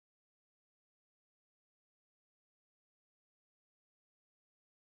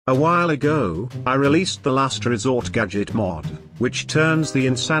A while ago, I released the Last Resort gadget mod, which turns the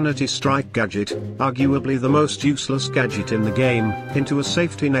Insanity Strike gadget, arguably the most useless gadget in the game, into a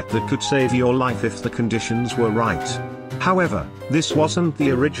safety net that could save your life if the conditions were right. However, this wasn't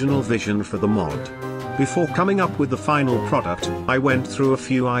the original vision for the mod. Before coming up with the final product, I went through a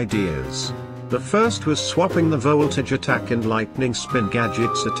few ideas. The first was swapping the voltage attack and lightning spin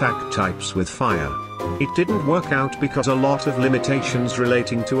gadgets attack types with fire. It didn't work out because a lot of limitations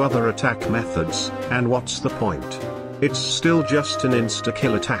relating to other attack methods, and what's the point? It's still just an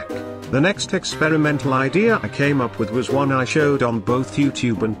insta-kill attack. The next experimental idea I came up with was one I showed on both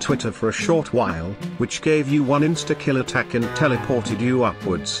YouTube and Twitter for a short while, which gave you one insta-kill attack and teleported you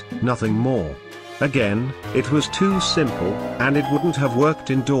upwards, nothing more. Again, it was too simple, and it wouldn't have worked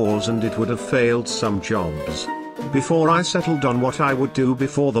indoors and it would have failed some jobs. Before I settled on what I would do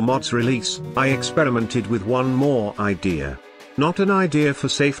before the mod's release, I experimented with one more idea. Not an idea for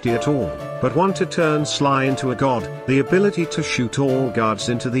safety at all, but one to turn Sly into a god, the ability to shoot all guards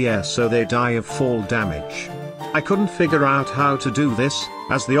into the air so they die of fall damage. I couldn't figure out how to do this,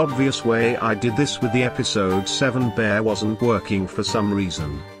 as the obvious way I did this with the episode 7 bear wasn't working for some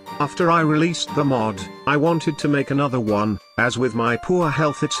reason. After I released the mod, I wanted to make another one, as with my poor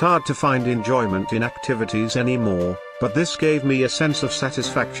health it's hard to find enjoyment in activities anymore, but this gave me a sense of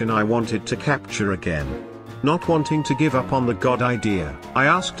satisfaction I wanted to capture again. Not wanting to give up on the god idea, I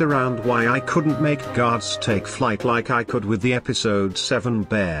asked around why I couldn't make guards take flight like I could with the episode 7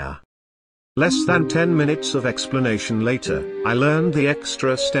 bear. Less than 10 minutes of explanation later, I learned the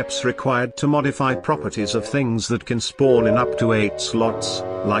extra steps required to modify properties of things that can spawn in up to 8 slots,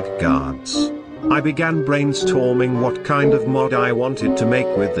 like guards. I began brainstorming what kind of mod I wanted to make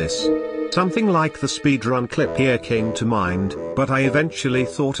with this. Something like the speedrun clip here came to mind, but I eventually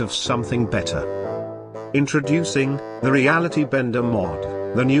thought of something better. Introducing, the Reality Bender mod,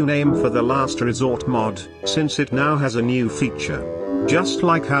 the new name for the Last Resort mod, since it now has a new feature. Just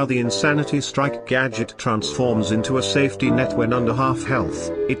like how the Insanity Strike gadget transforms into a safety net when under half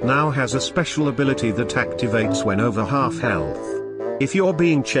health, it now has a special ability that activates when over half health. If you're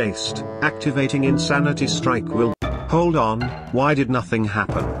being chased, activating Insanity Strike will... Hold on, why did nothing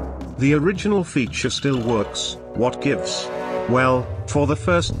happen? The original feature still works, what gives? Well, for the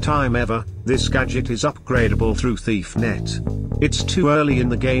first time ever, this gadget is upgradable through TheOnlyZac. It's too early in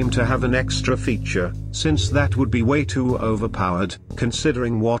the game to have an extra feature, since that would be way too overpowered,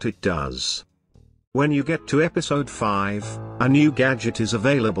 considering what it does. When you get to episode 5, a new gadget is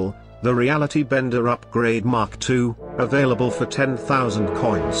available, the Reality Bender Upgrade Mark II, available for 10,000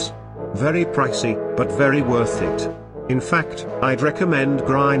 coins. Very pricey, but very worth it. In fact, I'd recommend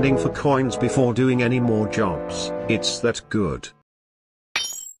grinding for coins before doing any more jobs, it's that good.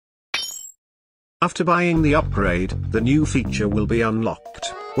 After buying the upgrade, the new feature will be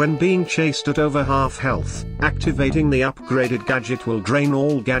unlocked. When being chased at over half health, activating the upgraded gadget will drain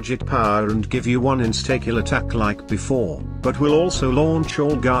all gadget power and give you one insta-kill attack like before, but will also launch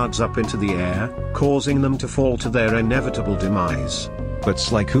all guards up into the air, causing them to fall to their inevitable demise. But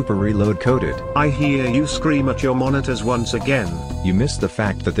Sly Cooper reload coded. I hear you scream at your monitors once again. You missed the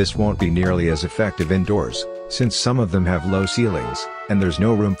fact that this won't be nearly as effective indoors, since some of them have low ceilings, and there's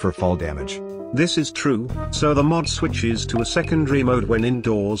no room for fall damage. This is true, so the mod switches to a secondary mode when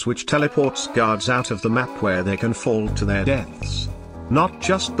indoors which teleports guards out of the map where they can fall to their deaths. Not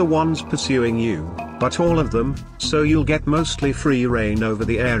just the ones pursuing you, but all of them, so you'll get mostly free reign over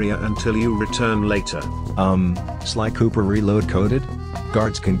the area until you return later. Sly Cooper reload coded?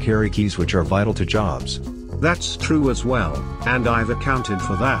 Guards can carry keys which are vital to jobs. That's true as well, and I've accounted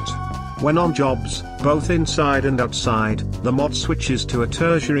for that. When on jobs, both inside and outside, the mod switches to a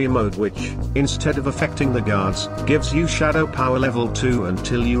tertiary mode which, instead of affecting the guards, gives you shadow power level 2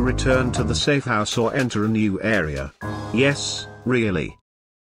 until you return to the safe house or enter a new area. Yes, really.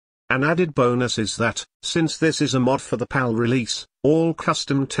 An added bonus is that, since this is a mod for the PAL release, all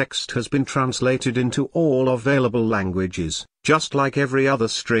custom text has been translated into all available languages, just like every other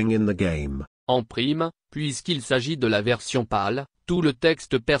string in the game. En prime, puisqu'il s'agit de la version PAL, tout le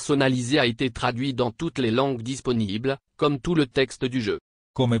texte personnalisé a été traduit dans toutes les langues disponibles, comme tout le texte du jeu.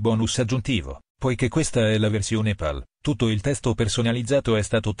 Come bonus aggiuntivo, poiché questa è la versione PAL, tutto il testo personalizzato è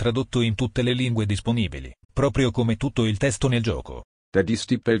stato tradotto in tutte le lingue disponibili, proprio come tutto il testo nel gioco. Da dies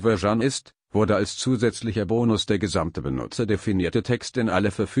die PAL-Version ist, wurde als zusätzlicher Bonus der gesamte benutzerdefinierte Text in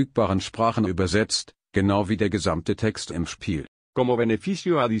alle verfügbaren Sprachen übersetzt, genau wie der gesamte Text im Spiel. Como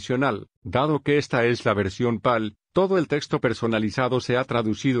beneficio adicional, dado que esta es la versión PAL, todo el texto personalizado se ha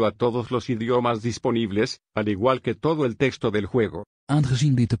traducido a todos los idiomas disponibles, al igual que todo el texto del juego.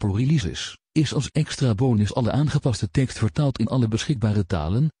 Aangezien dit de pro-release is als extra bonus alle aangepaste tekst vertaald in alle beschikbare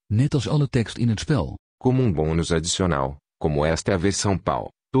talen, net als alle tekst in het spel. Como bônus adicional, como esta é a versão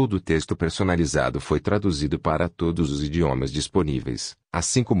PAL, todo o texto personalizado foi traduzido para todos os idiomas disponíveis,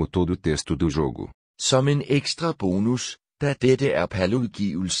 assim como todo o texto do jogo. Som en ekstra bonus, da dette er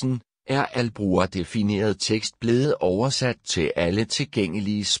PAL-udgivelsen, al brugerdefineret tekst blevet oversat til alle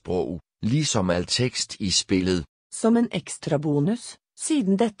tilgængelige sprog, ligesom al tekst i spillet. Som en ekstra bonus,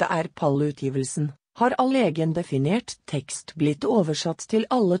 siden dette er PAL-utgivelsen, har all egendefinert tekst blitt oversatt til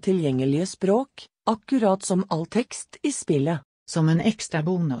alle tilgjengelige språk, akkurat som all tekst i spillet. Som en extra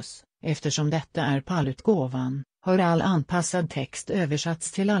bonus, eftersom detta är PAL-utgåvan, har all anpassad text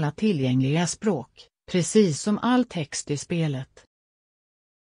översatts till alla tillgängliga språk, precis som all text i spelet.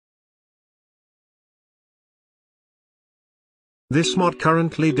 This mod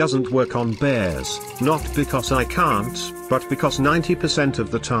currently doesn't work on bears, not because I can't, but because 90% of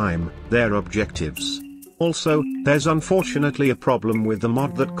the time, they're objectives. Also, there's unfortunately a problem with the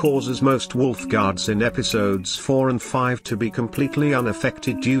mod that causes most wolf guards in episodes 4 and 5 to be completely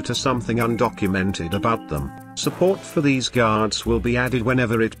unaffected due to something undocumented about them. Support for these guards will be added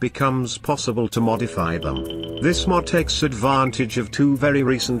whenever it becomes possible to modify them. This mod takes advantage of two very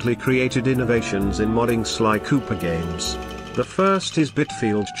recently created innovations in modding Sly Cooper games. The first is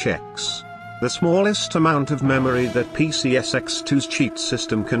bitfield checks. The smallest amount of memory that PCSX2's cheat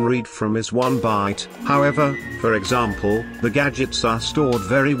system can read from is 1 byte, however, for example, the gadgets are stored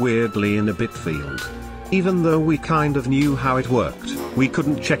very weirdly in a bitfield. Even though we kind of knew how it worked, we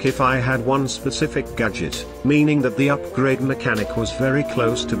couldn't check if I had one specific gadget, meaning that the upgrade mechanic was very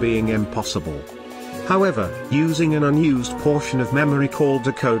close to being impossible. However, using an unused portion of memory called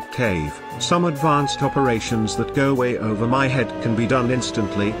a code cave, some advanced operations that go way over my head can be done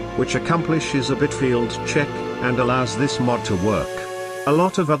instantly, which accomplishes a bitfield check, and allows this mod to work. A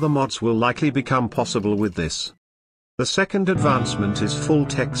lot of other mods will likely become possible with this. The second advancement is full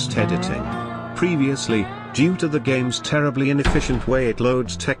text editing. Previously, due to the game's terribly inefficient way it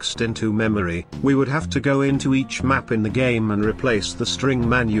loads text into memory, we would have to go into each map in the game and replace the string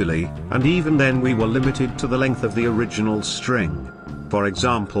manually, and even then we were limited to the length of the original string. For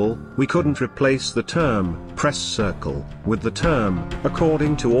example, we couldn't replace the term, press circle, with the term,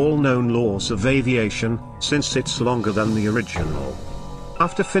 according to all known laws of aviation, since it's longer than the original.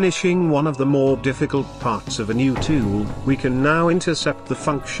 After finishing one of the more difficult parts of a new tool, we can now intercept the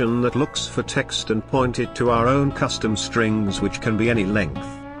function that looks for text and point it to our own custom strings, which can be any length.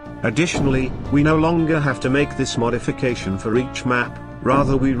 Additionally, we no longer have to make this modification for each map,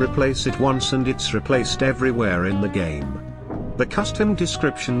 rather we replace it once and it's replaced everywhere in the game. The custom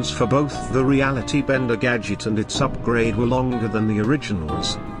descriptions for both the Reality Bender gadget and its upgrade were longer than the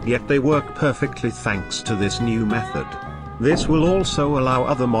originals, yet they work perfectly thanks to this new method. This will also allow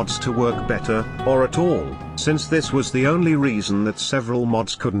other mods to work better, or at all, since this was the only reason that several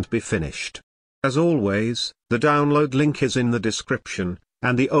mods couldn't be finished. As always, the download link is in the description,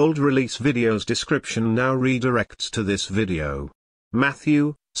 and the old release video's description now redirects to this video.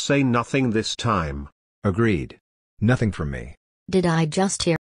 Matthew, say nothing this time. Agreed. Nothing from me. Did I just hear